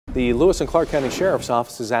The Lewis and Clark County Sheriff's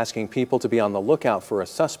Office is asking people to be on the lookout for a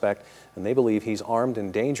suspect, and they believe he's armed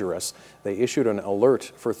and dangerous. They issued an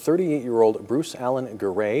alert for 38-year-old Bruce Allen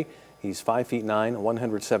Garay. He's 5'9",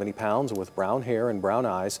 170 pounds, with brown hair and brown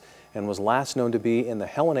eyes, and was last known to be in the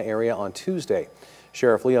Helena area on Tuesday.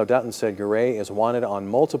 Sheriff Leo Dutton said Garay is wanted on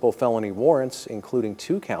multiple felony warrants, including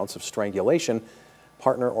 2 counts of strangulation,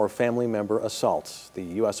 partner or family member assault. The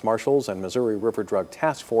U.S. Marshals and Missouri River Drug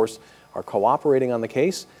Task Force are cooperating on the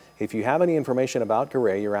case. If you have any information about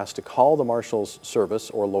Garay, you're asked to call the Marshals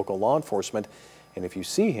Service or local law enforcement. And if you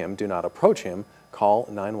see him, do not approach him. Call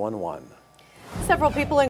 911. Several people